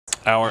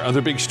Our other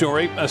big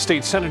story, a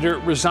state senator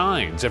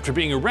resigns after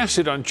being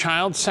arrested on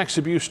child sex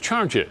abuse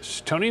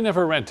charges. Tony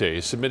Navarrete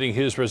is submitting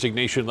his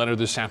resignation letter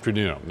this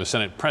afternoon. The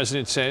Senate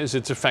president says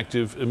it's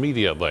effective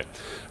immediately.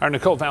 Our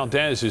Nicole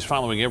Valdez is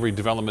following every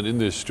development in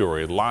this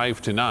story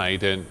live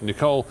tonight. And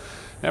Nicole,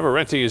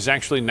 Navarrete is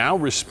actually now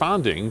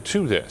responding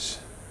to this.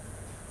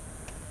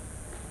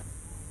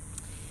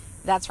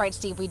 That's right,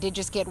 Steve. We did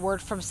just get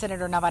word from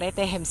Senator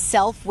Navarrete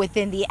himself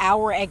within the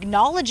hour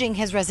acknowledging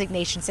his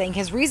resignation, saying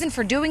his reason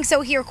for doing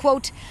so here,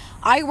 quote,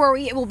 "I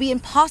worry it will be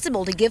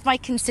impossible to give my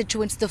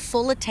constituents the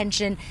full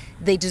attention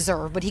they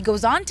deserve." But he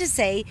goes on to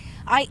say,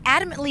 "I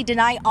adamantly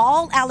deny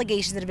all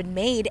allegations that have been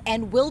made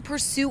and will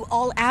pursue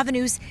all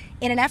avenues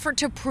in an effort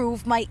to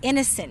prove my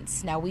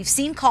innocence." Now, we've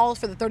seen calls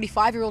for the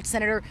 35-year-old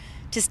senator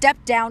to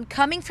step down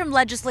coming from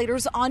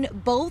legislators on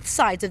both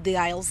sides of the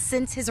aisle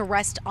since his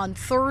arrest on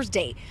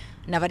Thursday.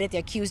 Navarrete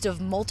accused of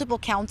multiple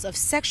counts of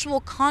sexual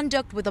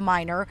conduct with a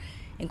minor.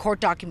 And court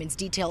documents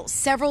detail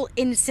several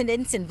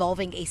incidents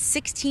involving a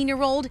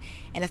 16-year-old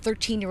and a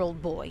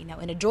 13-year-old boy. Now,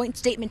 in a joint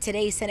statement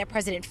today, Senate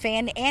President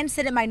Fan and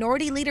Senate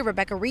Minority Leader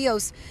Rebecca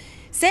Rios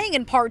saying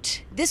in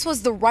part this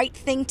was the right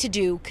thing to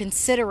do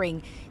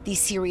considering these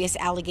serious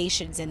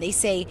allegations. And they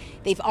say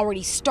they've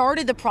already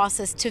started the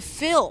process to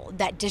fill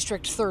that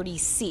District 30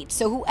 seat.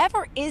 So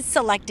whoever is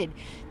selected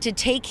to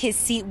take his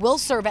seat will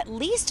serve at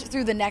least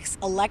through the next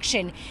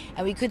election.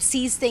 And we could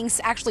see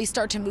things actually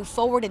start to move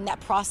forward in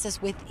that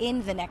process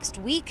within the next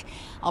week.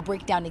 I'll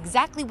break down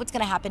exactly what's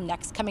going to happen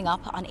next coming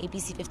up on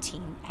ABC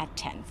 15 at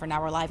 10. For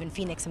now, we're live in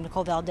Phoenix. I'm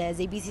Nicole Valdez,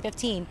 ABC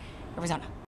 15, Arizona.